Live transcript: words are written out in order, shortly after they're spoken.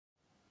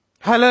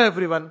Hello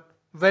everyone,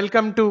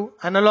 welcome to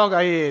Analog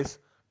IAS.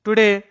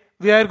 Today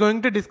we are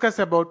going to discuss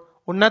about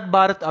Unnat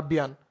Bharath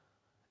Abhiyan.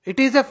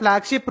 It is a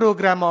flagship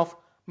program of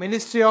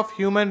Ministry of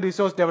Human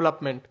Resource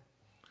Development.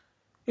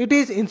 It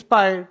is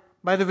inspired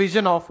by the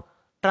vision of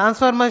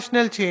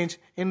transformational change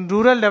in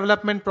rural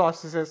development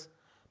processes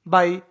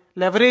by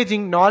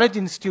leveraging knowledge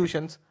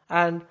institutions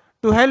and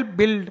to help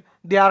build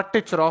the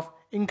architecture of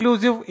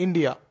inclusive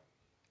India.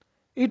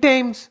 It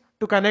aims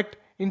to connect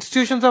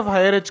institutions of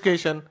higher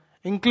education,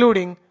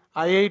 including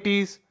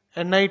IITs,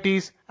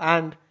 NITs,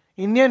 and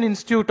Indian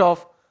Institute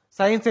of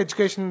Science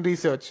Education and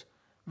Research,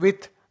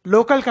 with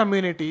local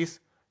communities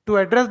to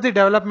address the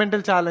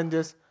developmental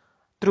challenges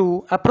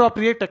through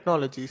appropriate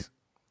technologies.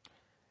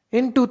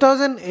 In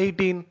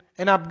 2018,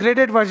 an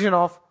upgraded version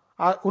of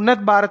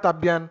Unnat Bharath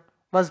Abhiyan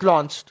was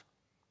launched.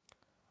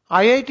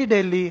 IIT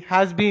Delhi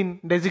has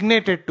been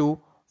designated to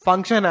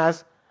function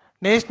as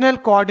National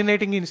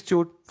Coordinating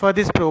Institute for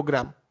this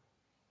program.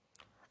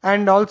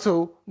 And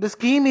also, the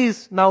scheme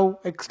is now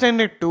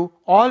extended to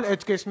all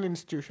educational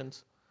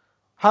institutions.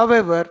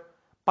 However,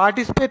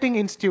 participating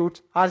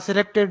institutes are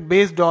selected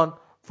based on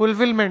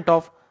fulfillment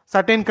of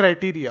certain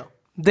criteria.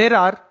 There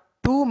are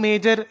two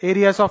major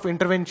areas of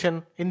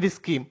intervention in this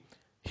scheme: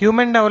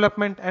 human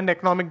development and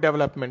economic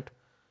development.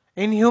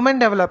 In human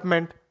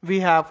development, we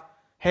have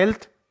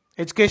health,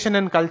 education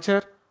and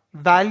culture,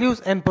 values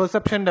and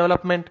perception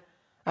development,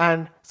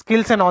 and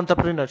skills and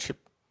entrepreneurship.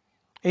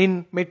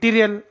 In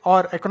material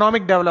or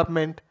economic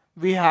development,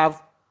 we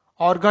have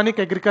organic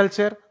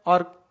agriculture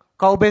or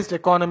cow-based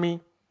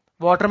economy,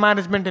 water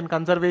management and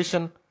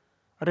conservation,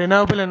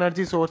 renewable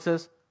energy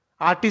sources,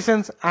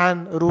 artisans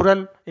and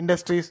rural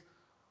industries.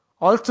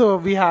 Also,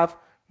 we have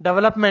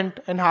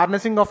development and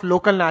harnessing of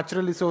local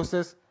natural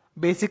resources,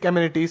 basic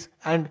amenities,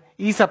 and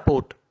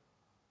e-support.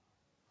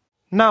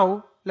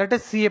 Now, let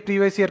us see a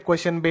previous year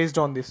question based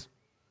on this.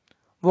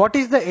 What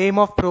is the aim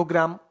of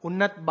program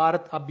Unnat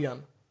Bharath Abhiyan?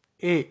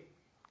 A.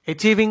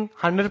 Achieving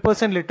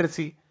 100%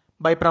 literacy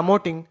by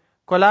promoting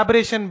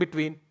collaboration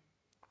between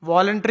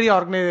voluntary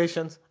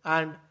organizations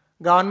and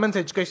government's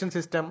education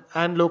system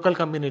and local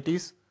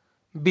communities.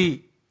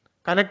 B.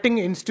 Connecting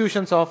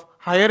institutions of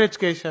higher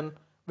education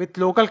with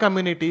local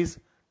communities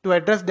to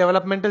address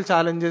developmental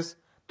challenges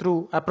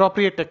through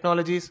appropriate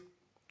technologies.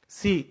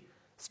 C.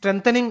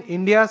 Strengthening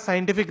India's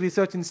scientific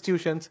research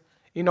institutions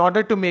in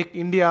order to make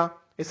India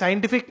a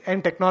scientific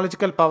and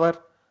technological power.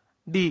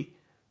 D.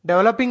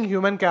 Developing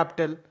human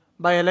capital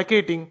by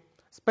allocating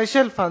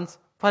special funds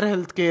for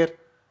healthcare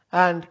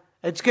and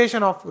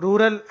education of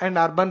rural and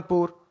urban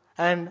poor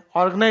and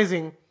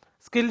organizing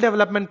skill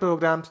development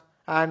programs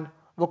and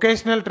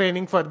vocational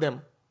training for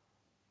them.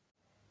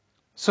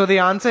 So the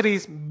answer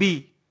is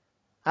B.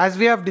 As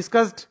we have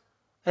discussed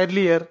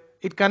earlier,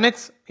 it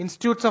connects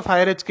institutes of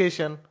higher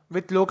education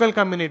with local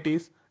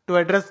communities to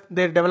address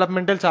their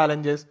developmental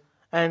challenges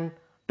and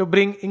to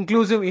bring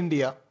inclusive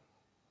India.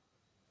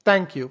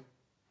 Thank you.